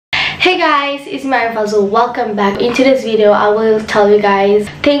Hey guys, it's Fadzli. Welcome back. Into this video, I will tell you guys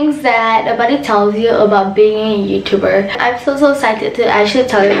things that nobody tells you about being a YouTuber. I'm so excited to actually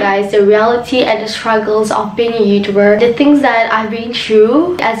tell you guys the reality and the struggles of being a YouTuber, the things that I've been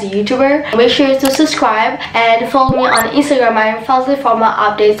through as a YouTuber. Make sure to subscribe and follow me on Instagram. I'm Fadzli for my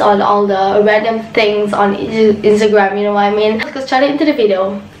updates on all the random things on Instagram, you know what I mean? Let's get started into the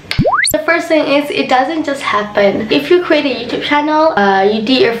video. The first thing is, it doesn't just happen. If you create a YouTube channel, you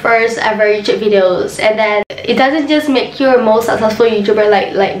did your first ever YouTube videos, and then it doesn't just make you a most successful YouTuber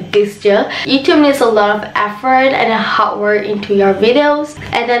like this year. YouTube needs a lot of effort and hard work into your videos,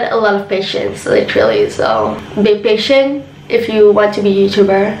 and then a lot of patience, literally. So be patient if you want to be a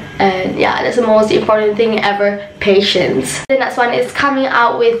YouTuber, and yeah, that's the most important thing ever, patience. The next one is coming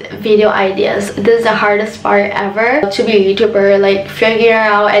out with video ideas. This is the hardest part ever to be a YouTuber, like figuring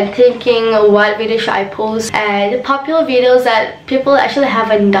out and thinking what video should I post and the popular videos that people actually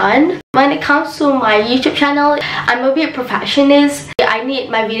haven't done. When it comes to my YouTube channel, I'm a bit perfectionist. I need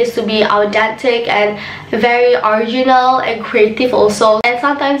my videos to be authentic and very original and creative also. And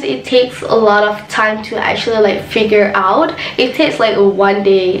sometimes it takes a lot of time to actually like figure out. It takes like one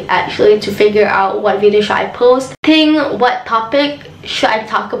day actually to figure out what video should I post. Think what topic should I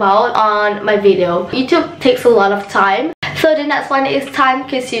talk about on my video. YouTube takes a lot of time. So the next one is time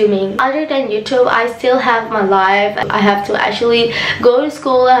consuming. Other than YouTube, I still have my life. I have to actually go to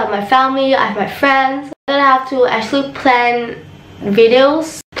school, I have my family, I have my friends. Then I have to actually plan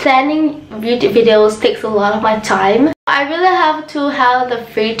videos. Planning YouTube videos takes a lot of my time. I really have to have the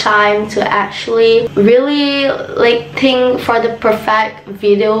free time to actually really like think for the perfect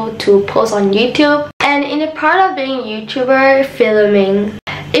video to post on YouTube. And in the part of being a YouTuber, filming.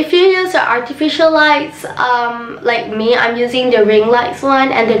 If you use the artificial lights, like me, I'm using the ring lights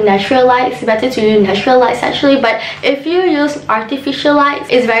one and the natural lights. It's better to use natural lights actually, but if you use artificial lights,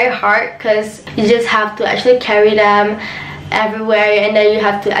 it's very hard because you just have to actually carry them everywhere, and then you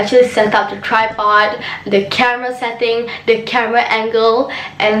have to actually set up the tripod, the camera setting, the camera angle,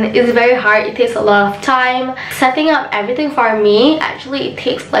 and it's very hard. It takes a lot of time. Setting up everything for me, actually it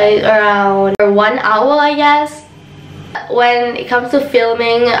takes like around 1 hour, I guess. When it comes to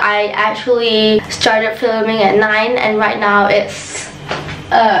filming, I actually started filming at 9 and right now it's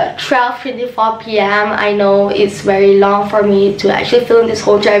 12:24 p.m. I know it's very long for me to actually film this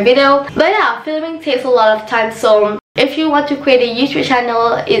whole entire video, but yeah, filming takes a lot of time. So if you want to create a YouTube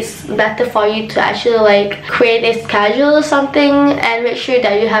channel, it's better for you to actually like create a schedule or something and make sure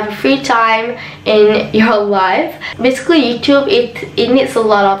that you have a free time in your life. Basically YouTube, it needs a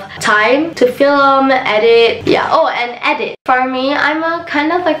lot of time to film, edit, yeah, oh, and edit. For me, I'm a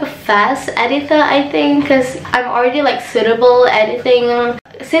kind of like a fast editor, I think, because I'm already like suitable editing.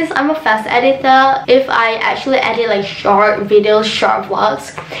 Since I'm a fast editor, if I actually edit like short videos, short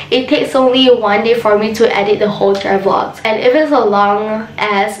vlogs, it takes only 1 day for me to edit the whole entire vlogs. And if it's a long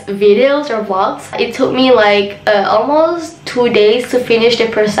ass videos or vlogs, it took me like almost 2 days to finish the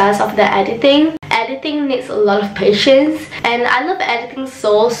process of the editing. Editing needs a lot of patience, and I love editing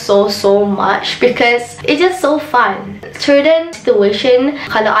so much because it's just so fun. Certain situation,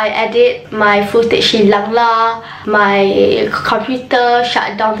 kalau I edit my footage hilang lah, my computer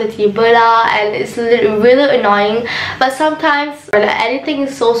shut down tiba-tiba lah, and it's really annoying. But sometimes the editing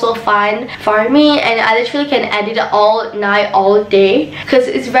is so fun for me, and I literally can edit all night, all day, because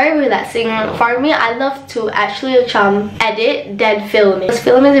it's very relaxing. For me, I love to actually edit then film. Because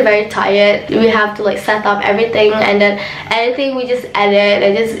filming is very tired. We have to like set up everything, and then editing we just edit,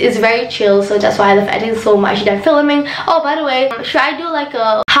 and it's very chill. So that's why I love editing so much than filming. Oh, by the way, should I do like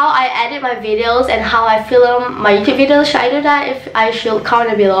a how I edit my videos and how I film my YouTube videos? Should I do that? If I should,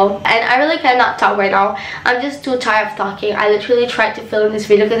 comment below. And I really cannot talk right now. I'm just too tired of talking. I literally tried to film this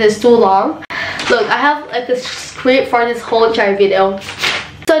video because it's too long. Look, I have like a script for this whole entire video.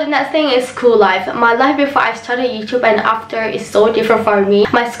 So the next thing is school life. My life before I started YouTube and after is so different for me.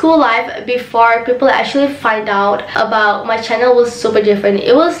 My school life before people actually find out about my channel was super different.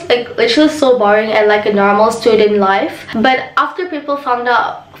 It was like literally so boring and like a normal student life. But after people found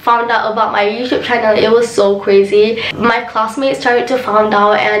out about my YouTube channel, it was so crazy. My classmates started to find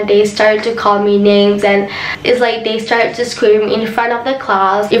out and they started to call me names, and it's like they started to scream in front of the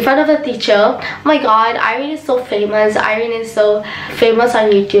class, in front of the teacher. Oh my god, Irene is so famous. Irene is so famous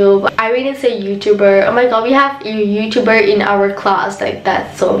on YouTube. Irene is a YouTuber. Oh my god, we have a YouTuber in our class. Like,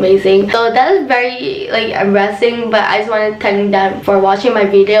 that's so amazing. So that is very like embarrassing, but I just want to thank them for watching my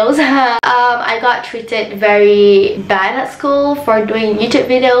videos. I got treated very bad at school for doing YouTube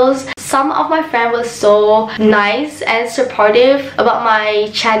videos. Some of my friends were so nice and supportive about my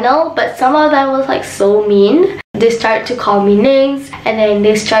channel, but some of them was like so mean. They start to call me names, and then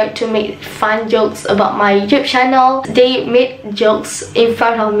they start to make fun jokes about my YouTube channel. They made jokes in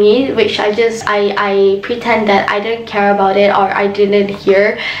front of me, which I pretend that I didn't care about it, or I didn't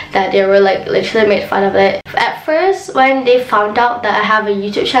hear that they were like literally made fun of it. At first, when they found out that I have a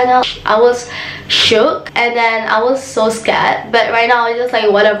YouTube channel, I was shook, and then I was so scared. But right now, it's just like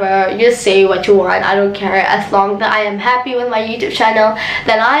whatever, you say what you want, I don't care. As long as I am happy with my YouTube channel,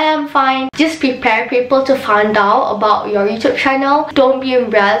 then I am fine. Just prepare people to find out about your YouTube channel. Don't be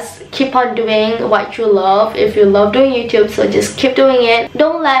embarrassed. Keep on doing what you love. If you love doing YouTube, so just keep doing it.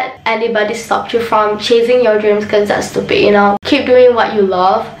 Don't let anybody stop you from chasing your dreams, because that's stupid, you know. Keep doing what you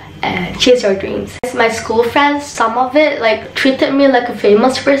love and chase your dreams. My school friends, some of it like treated me like a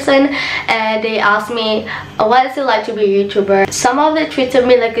famous person, and they asked me, what is it like to be a YouTuber? Some of them treated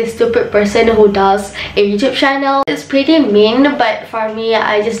me like a stupid person who does a YouTube channel. It's pretty mean, but for me,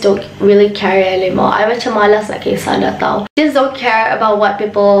 I just don't really care anymore. I macam malas nak kisah dah tau. Just don't care about what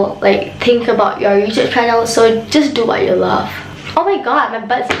people like think about your YouTube channel, so just do what you love. Oh my god, my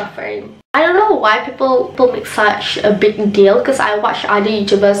butt's buffering. I don't know why people make such a big deal, because I watch other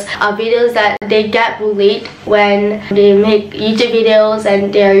YouTubers videos that they get bullied when they make YouTube videos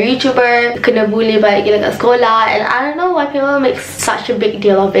and they're a YouTuber, kena bully balik gila kat sekolah, and I don't know why people make such a big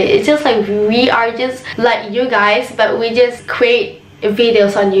deal of it. It's just like we are just like you guys, but we just create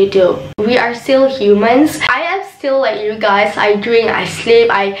videos on YouTube. We are still humans. I am still like you guys. I drink, I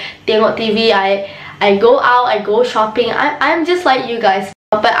sleep, I tengok TV, I go out, I go shopping. I'm just like you guys.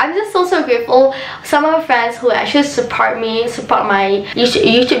 But I'm just so grateful. Some of my friends who actually support me, support my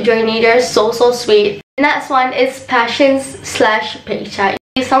YouTube journey, they're so sweet. The next one is passions/paycheck.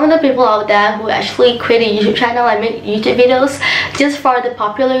 Some of the people out there who actually create a YouTube channel and make YouTube videos just for the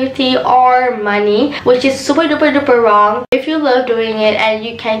popularity or money, which is super duper wrong. If you love doing it and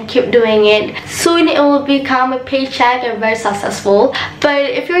you can keep doing it, soon it will become a paycheck and very successful. But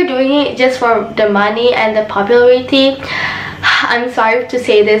if you're doing it just for the money and the popularity, I'm sorry to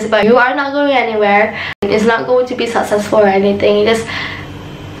say this, but you are not going anywhere. It's not going to be successful or anything. Just,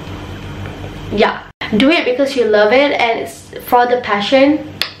 yeah, do it because you love it and it's for the passion.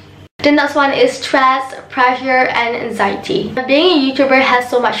 The next one is stress, pressure, and anxiety. Being a YouTuber has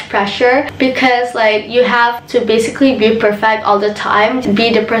so much pressure because like you have to basically be perfect all the time, be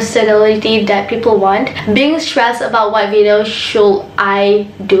the personality that people want. Being stressed about what video should I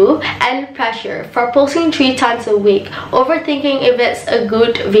do, and pressure for posting 3 times a week, overthinking if it's a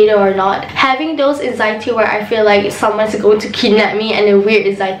good video or not. Having those anxiety where I feel like someone's going to kidnap me, and a weird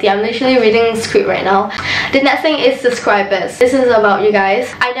anxiety. I'm literally reading the script right now. The next thing is subscribers. This is about you guys.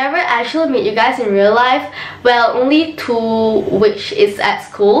 I never actually meet you guys in real life. Well, only 2, which is at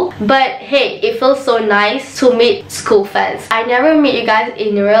school. But hey, it feels so nice to meet school fans. I never meet you guys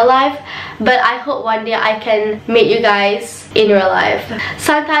in real life, but I hope one day I can meet you guys in real life.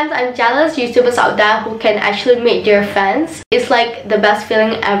 Sometimes I'm jealous YouTubers out there who can actually meet their fans. It's like the best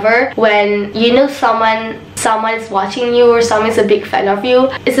feeling ever when you know someone is watching you or someone's a big fan of you.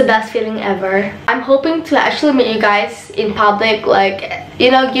 It's the best feeling ever. I'm hoping to actually meet you guys in public, like,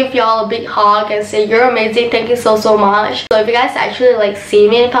 you know, give y'all a big hug and say you're amazing, thank you so much. So if you guys actually like see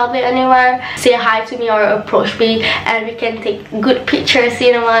me in public anywhere, say hi to me or approach me and we can take good pictures,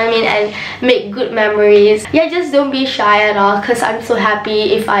 you know what I mean, and make good memories. Yeah, just don't be shy at all, because I'm so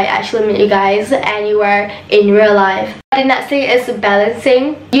happy if I actually meet you guys anywhere in real life. The next thing is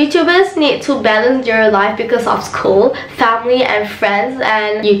balancing. YouTubers need to balance their life because of school, family and friends,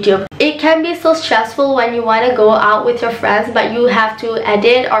 and YouTube. It can be so stressful when you want to go out with your friends but you have to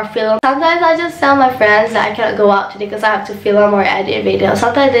edit or film. Sometimes I just tell my friends that I cannot go out today because I have to film or edit videos.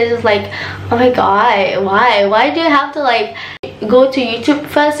 Sometimes they're just like, oh my god, why do you have to like go to YouTube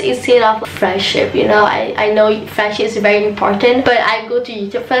first instead of friendship? You know, I know friendship is very important, but I go to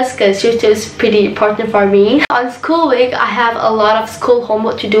YouTube first because YouTube is pretty important for me. On school week, I have a lot of school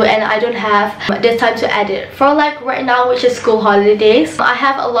homework to do and I don't have the time to edit. For like right now, which is school holidays, I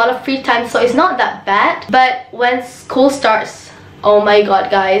have a lot of free time, so it's not that bad. But when school starts, oh my god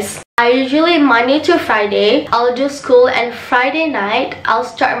guys, I usually Monday to Friday I'll do school, and Friday night I'll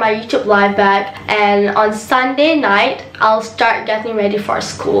start my YouTube live back, and on Sunday night I'll start getting ready for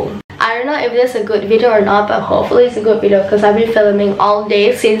school. I don't know if this is a good video or not, but hopefully it's a good video because I've been filming all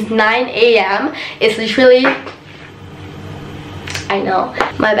day since 9 AM. It's literally, I know,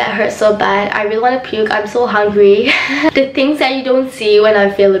 my back hurts so bad. I really want to puke. I'm so hungry. The things that you don't see when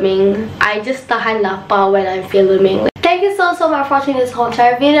I'm filming, I just tahan lapar when I'm filming. Thank you so much for watching this whole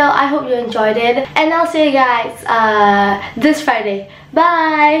entire video. I hope you enjoyed it, and I'll see you guys this Friday.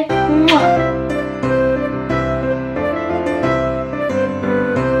 Bye! Mwah.